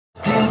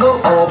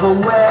the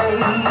way.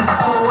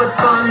 Oh, what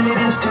fun it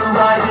is to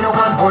ride in a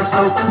one-horse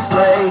open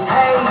sleigh.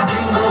 Hey,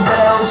 jingle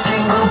bells,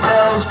 jingle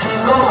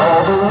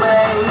all the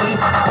way.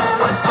 Oh,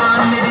 what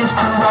fun it is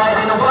to ride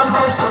in a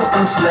one-horse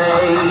open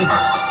sleigh.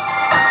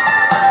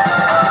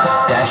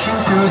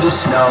 Dashing through the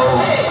snow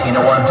in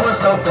a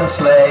one-horse open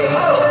sleigh.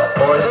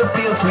 O'er the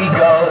fields we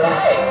go,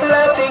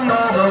 laughing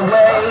all the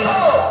way.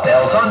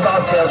 Bells on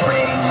bobtails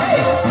ring,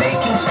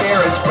 making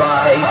spirits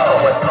bright.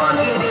 What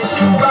fun it is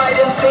to ride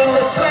and sing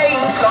the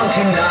sleighing song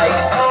tonight.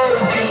 Oh,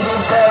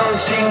 jingle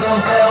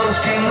bells,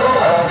 jingle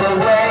all the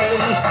way.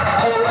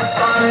 Oh, what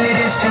fun it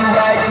is to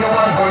ride in a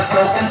one-horse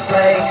open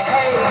sleigh.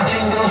 Hey,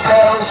 jingle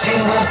bells,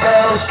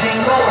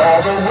 jingle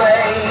all the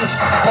way.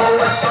 Oh,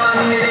 what fun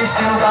it is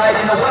to ride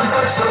in a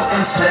one-horse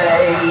open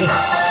sleigh.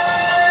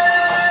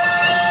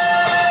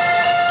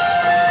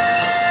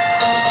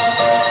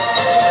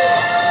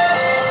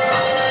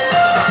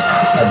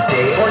 A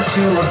day or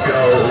two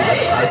ago,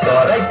 I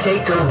thought I'd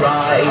take a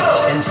ride,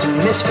 and soon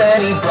Miss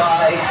Fanny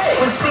Bride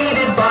was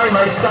seated by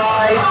my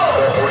side.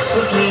 The horse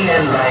was lean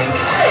and lank,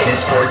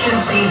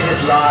 misfortune seemed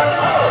his lot.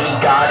 He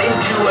got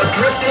into a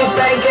drifting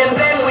bank, and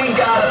then we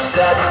got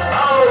upset.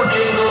 Oh,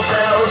 jingle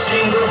bells,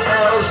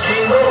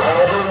 jingle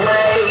all the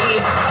way.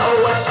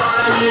 Oh, what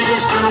fun it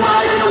is to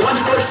ride in a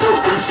one-horse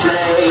open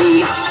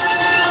sleigh.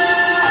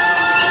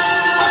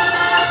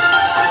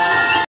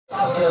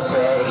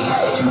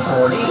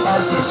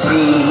 As you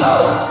speed,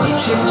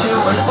 hitch into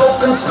an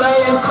open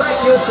sleigh and crack,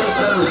 you'll take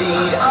the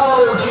lead.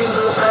 Oh,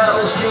 jingle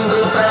bells,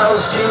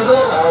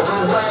 jingle all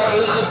the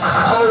way.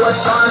 Oh, what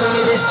fun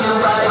it is to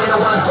ride in a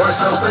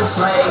one-horse open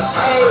sleigh.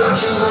 Hey,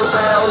 jingle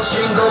bells,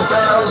 jingle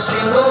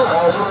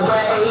all the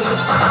way.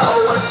 Oh,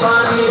 what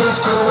fun it is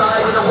to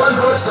ride in a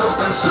one-horse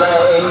open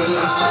sleigh.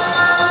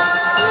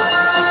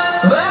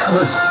 That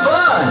was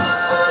fun!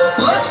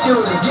 Let's do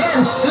it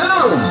again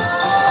soon!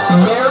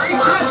 Merry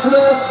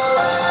Christmas!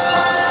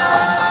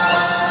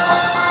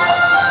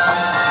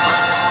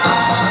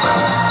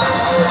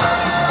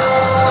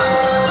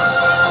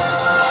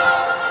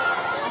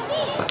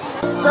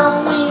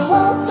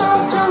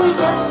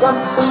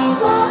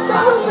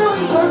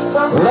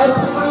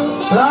 Let's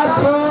clap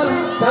for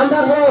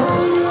Santa Claus.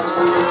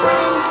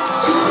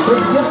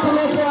 कुछ gift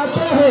लेके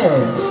आते हैं।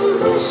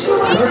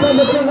 छोटे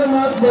बच्चे को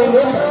marks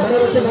देंगे, बड़े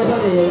बच्चे बैठा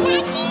रहिए।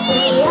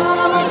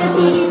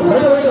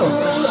 बैठो।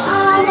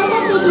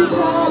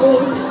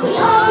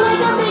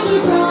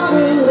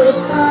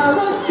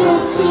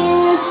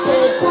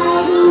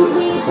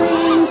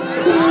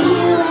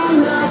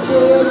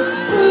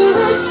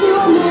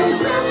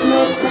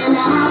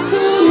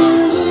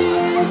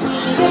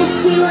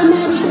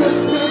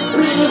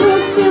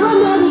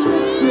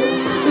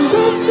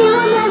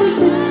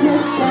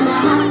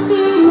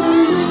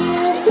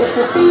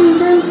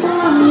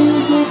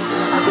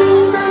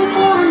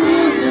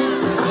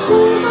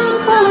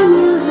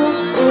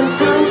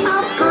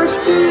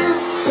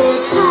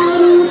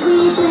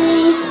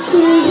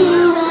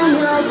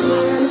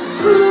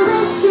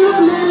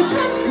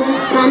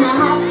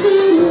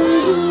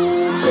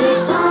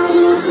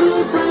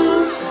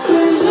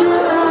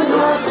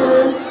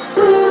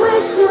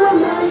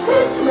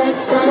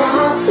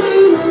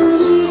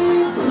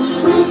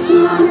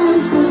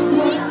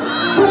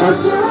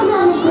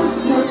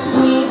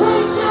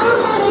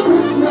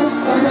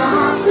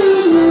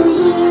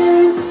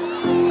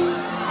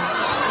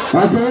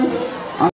 Okay.